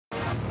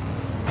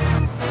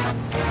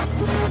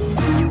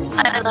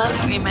love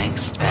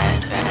REMIX,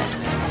 REDD.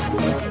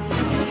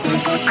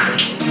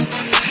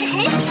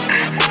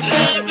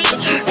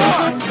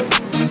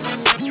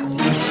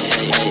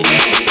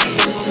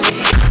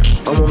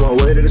 I'm on my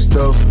way to the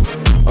stove.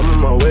 I'm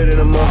on my way to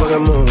the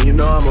motherfucking moon. You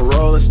know I'm a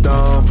rolling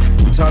stone.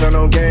 You talking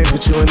on games,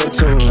 put you in the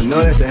tune. I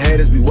know that the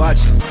haters be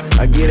watching.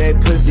 I get a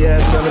pussy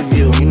ass on the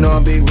view. You know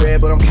I'm big red,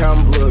 but I'm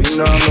counting blue. You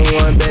know I'm the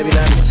one, baby,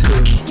 not the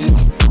two.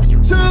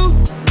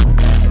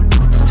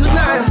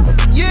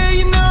 2-9. Yeah,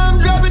 you know I'm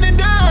dropping it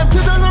down. 2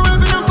 times I'm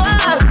rapping on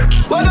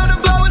 5. One on the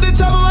block with the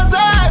top of my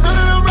side. None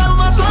of them rapping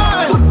my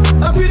slide.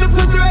 I beat the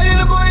pussy right in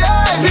the boy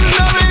eyes. He was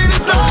not ready to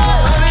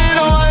slide.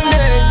 100 on my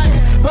neck,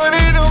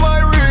 100 on my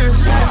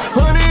wrist,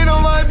 100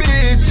 on my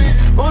bitch.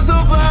 On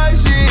some fly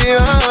shit,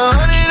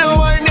 100 on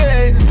my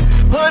neck,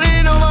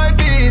 100 on my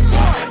bitch,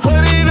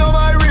 100 on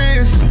my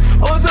wrist.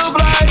 On some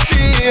fly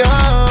shit,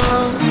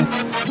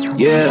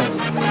 Yeah.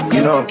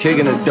 You know I'm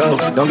kicking the dope.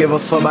 Don't give a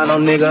fuck about no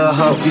nigga or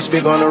hoe. You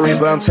speak on the ring,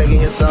 but I'm taking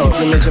your soul. If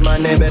you mention my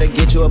name, better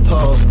get you a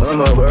pole. I'm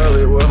up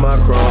early with my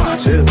chrome.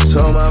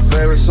 Tiptoe my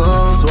favorite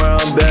song. Swear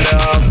I'm better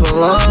off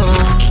alone.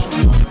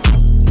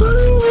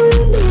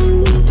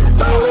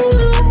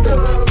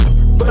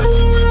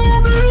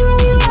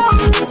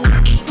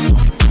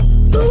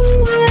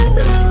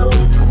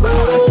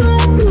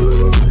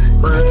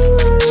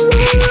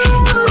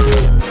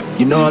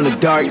 You know on the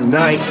dark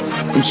night,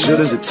 them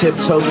shooters that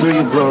tiptoe through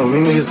your room.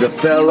 Them niggas that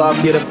fell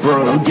off, get a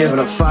broom. I'm giving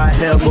a fire,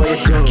 hell, boy,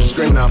 you doom.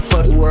 Screaming out,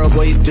 fuck the world,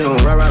 boy, you doom.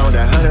 Right around with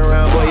that 100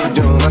 round, boy, you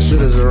doom. My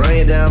shooters will run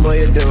you down,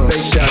 boy, you doom.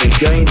 Face shot it,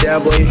 gun you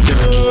down, boy, you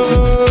doom.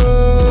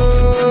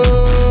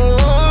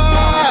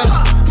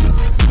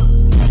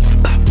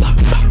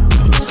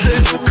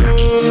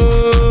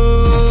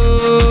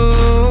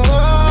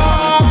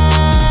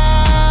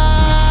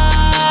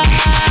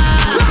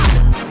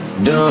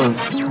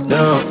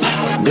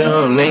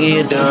 Dumb, nigga,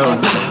 you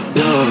dumb.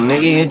 Dumb,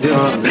 nigga, you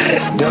dumb.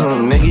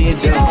 Dumb, nigga, you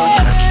dumb.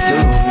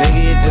 Dumb,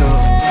 nigga, you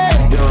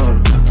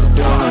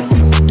dumb.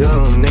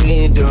 Dumb, nigga,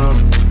 you dumb.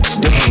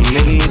 Dumb,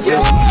 nigga, you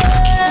dumb.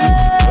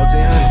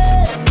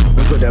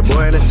 I'll put that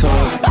boy in the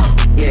tone.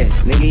 Yeah,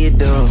 nigga, you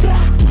dumb.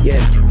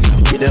 Yeah,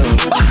 you dumb.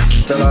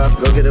 Fell off,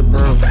 go get a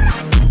broom.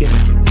 Yeah,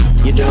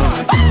 you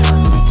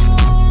dumb.